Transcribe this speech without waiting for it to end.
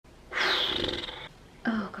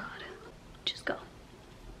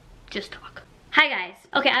just talk. Hi guys.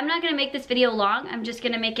 Okay, I'm not gonna make this video long. I'm just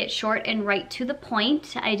gonna make it short and right to the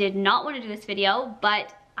point. I did not want to do this video,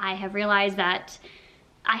 but I have realized that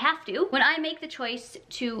I have to. When I make the choice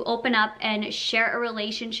to open up and share a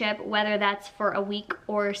relationship, whether that's for a week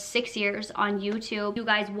or 6 years on YouTube, you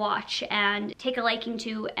guys watch and take a liking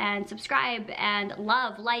to and subscribe and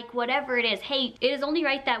love, like, whatever it is, hate, it is only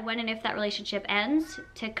right that when and if that relationship ends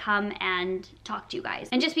to come and talk to you guys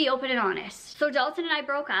and just be open and honest. So Dalton and I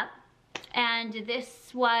broke up, and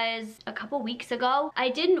this was a couple weeks ago. I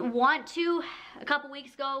didn't want to, a couple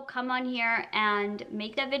weeks ago, come on here and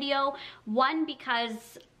make that video. One,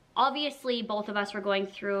 because obviously both of us were going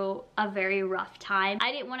through a very rough time.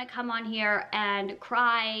 I didn't want to come on here and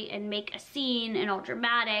cry and make a scene and all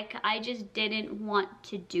dramatic. I just didn't want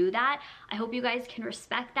to do that. I hope you guys can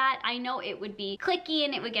respect that. I know it would be clicky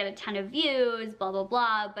and it would get a ton of views, blah, blah,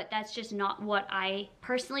 blah, but that's just not what I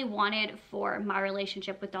personally wanted for my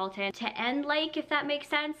relationship with Dalton to end like, if that makes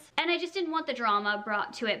sense. And I just didn't want the drama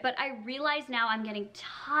brought to it, but I realize now I'm getting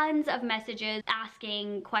tons of messages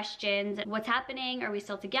asking questions. What's happening? Are we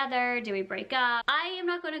still together? Do we break up? I am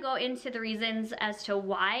not going to go into the reasons as to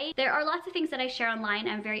why. There are lots of things that I share online.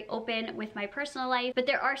 I'm very open with my personal life, but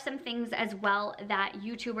there are some things as well that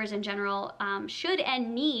YouTubers in general should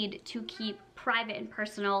and need to keep private and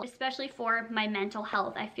personal, especially for my mental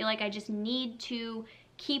health. I feel like I just need to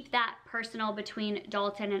keep that personal between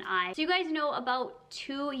Dalton and I. So you guys know about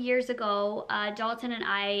 2 years ago, Dalton and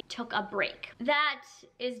I took a break. That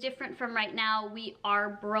is different from right now. We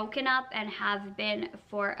are broken up and have been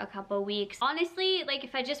for a couple weeks. Honestly, like,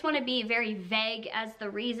 if I just want to be very vague as the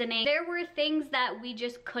reasoning, there were things that we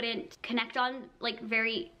just couldn't connect on, like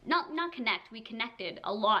not connect, we connected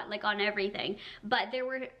a lot, like on everything, but there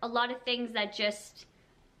were a lot of things that just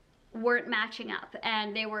weren't matching up,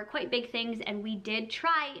 and they were quite big things, and we did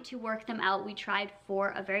try to work them out. We tried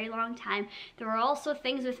for a very long time. There were also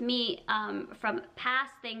things with me from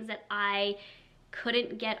past things that I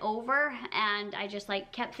couldn't get over, and I just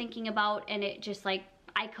like kept thinking about, and it just like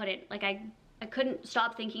I couldn't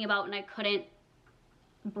stop thinking about, and I couldn't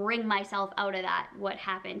bring myself out of that, what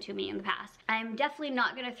happened to me in the past. I'm definitely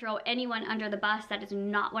not going to throw anyone under the bus. That is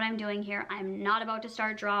not what I'm doing here. I'm not about to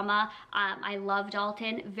start drama. I love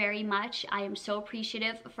Dalton very much. I am so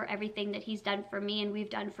appreciative for everything that he's done for me and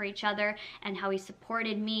we've done for each other, and how he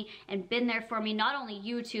supported me and been there for me, not only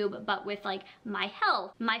YouTube, but with like my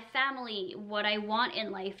health, my family, what I want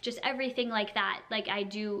in life, just everything like that. Like, I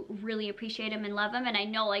do really appreciate him and love him, and I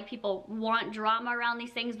know like people want drama around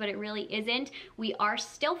these things, but it really isn't. We are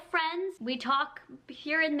still friends. We talk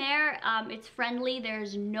here and there. It's friendly.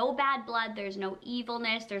 There's no bad blood. There's no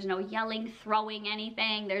evilness. There's no yelling, throwing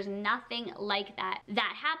anything. There's nothing like that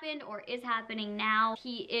happened or is happening now.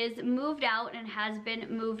 He is moved out and has been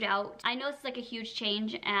moved out. I know it's like a huge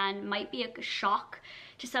change and might be a shock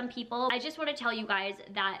to some people. I just want to tell you guys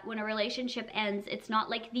that when a relationship ends, it's not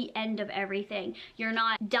like the end of everything. You're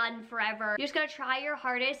not done forever. You just gotta try your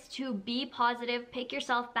hardest to be positive, pick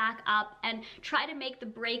yourself back up, and try to make the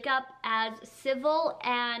breakup as civil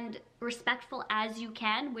and respectful as you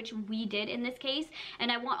can, which we did in this case.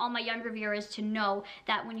 And I want all my younger viewers to know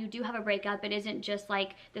that when you do have a breakup, it isn't just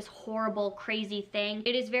like this horrible, crazy thing.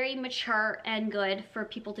 It is very mature and good for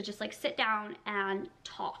people to just like sit down and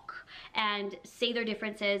talk and say their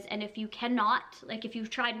differences. And if you cannot, like if you've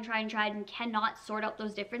tried and tried and tried and cannot sort out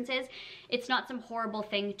those differences, it's not some horrible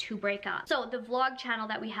thing to break up. So the vlog channel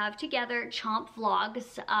that we have together, Chomp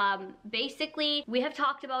Vlogs, basically we have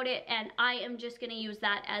talked about it, and I am just gonna use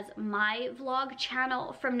that as my vlog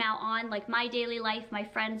channel from now on, like my daily life, my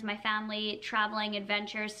friends, my family, traveling,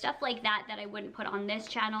 adventures, stuff like that I wouldn't put on this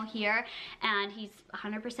channel here, and he's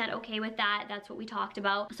 100% okay with that. That's what we talked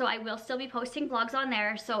about. So I will still be posting vlogs on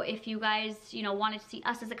there. So if you guys, you know, wanted to see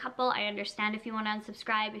us as a couple, I understand if you want to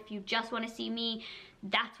unsubscribe. If you just want to see me,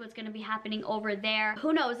 that's what's going to be happening over there.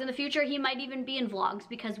 Who knows, in the future he might even be in vlogs,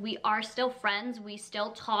 because we are still friends, we still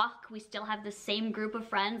talk, we still have the same group of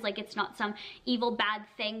friends. Like, it's not some evil bad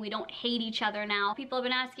thing. We don't hate each other now. People have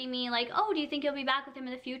been asking me like, oh, do you think you'll be back with him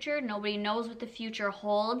in the future? Nobody knows what the future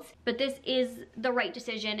holds, but this is the right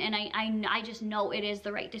decision, and I just know it is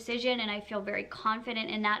the right decision, and I feel very confident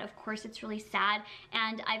in that. Of course it's really sad,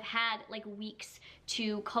 and I've had like weeks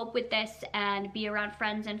to cope with this and be around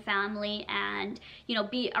friends and family, and you know,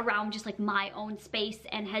 be around just like my own space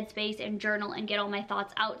and headspace and journal and get all my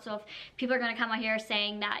thoughts out. So if people are gonna come out here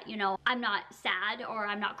saying that, you know, I'm not sad or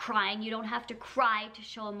I'm not crying, you don't have to cry to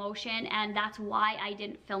show emotion. And that's why I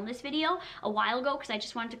didn't film this video a while ago, because I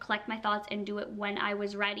just wanted to collect my thoughts and do it when I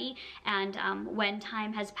was ready, and when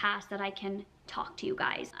time has passed that I can talk to you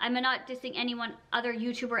guys. I'm not dissing anyone, other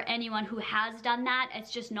YouTuber, anyone who has done that.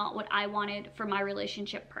 It's just not what I wanted for my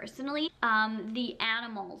relationship personally. The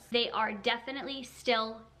animals, they are definitely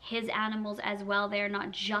still his animals as well. They're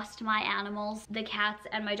not just my animals. The cats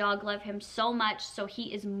and my dog love him so much, so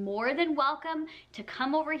he is more than welcome to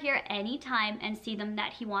come over here anytime and see them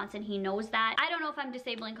that he wants, and he knows that. I don't know if I'm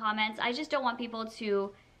disabling comments. I just don't want people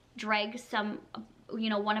to drag some, you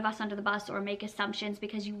know, one of us under the bus or make assumptions,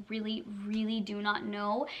 because you really do not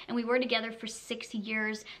know. And we were together for 6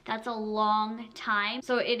 years. That's a long time.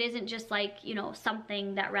 So it isn't just like, you know,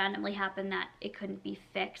 something that randomly happened that it couldn't be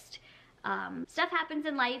fixed. Stuff happens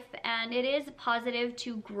in life, and it is positive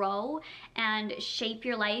to grow and shape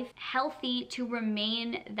your life, healthy to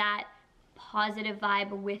remain that positive vibe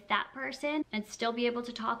with that person and still be able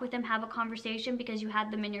to talk with them, have a conversation, because you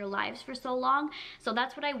had them in your lives for so long. So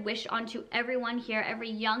that's what I wish onto everyone here,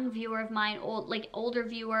 every young viewer of mine, older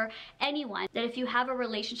viewer, anyone, that if you have a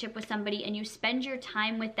relationship with somebody and you spend your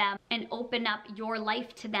time with them and open up your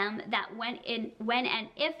life to them, that when and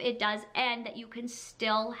if it does end, that you can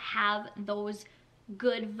still have those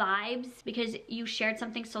good vibes because you shared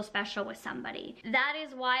something so special with somebody. That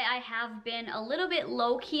is why I have been a little bit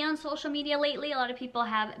low-key on social media lately. A lot of people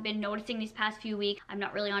have been noticing these past few weeks. I'm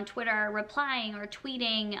not really on Twitter replying or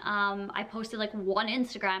tweeting. I posted like one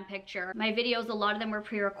Instagram picture. My videos, a lot of them were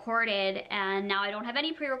pre-recorded, and now I don't have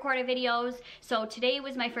any pre-recorded videos. So today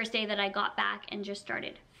was my first day that I got back and just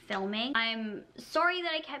started filming. I'm sorry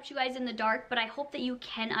that I kept you guys in the dark, but I hope that you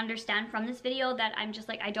can understand from this video that I'm just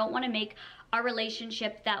like, I don't want to make our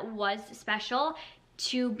relationship that was special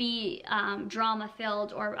to be drama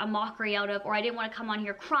filled or a mockery out of, or I didn't want to come on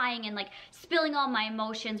here crying and like spilling all my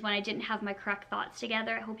emotions when I didn't have my correct thoughts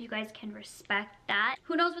together. I hope you guys can respect that.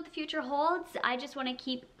 Who knows what the future holds? I just want to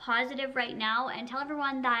keep positive right now and tell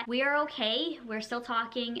everyone that we are okay. We're still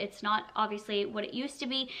talking. It's not obviously what it used to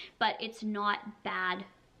be, but it's not bad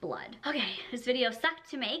blood. Okay, this video sucked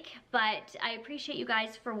to make, but I appreciate you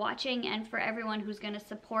guys for watching, and for everyone who's gonna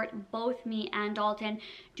support both me and Dalton.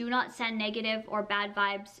 Do not send negative or bad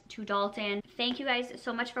vibes to Dalton. Thank you guys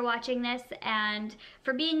so much for watching this and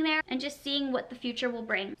for being there and just seeing what the future will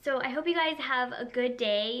bring. So I hope you guys have a good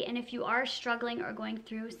day, and if you are struggling or going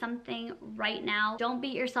through something right now, don't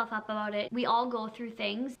beat yourself up about it. We all go through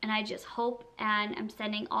things, and I just hope, and I'm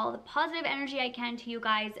sending all the positive energy I can to you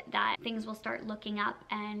guys, that things will start looking up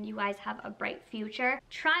and you guys have a bright future.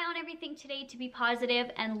 Try on everything today to be positive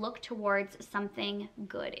and look towards something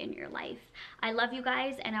good in your life. I love you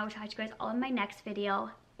guys, and I will talk to you guys all in my next video.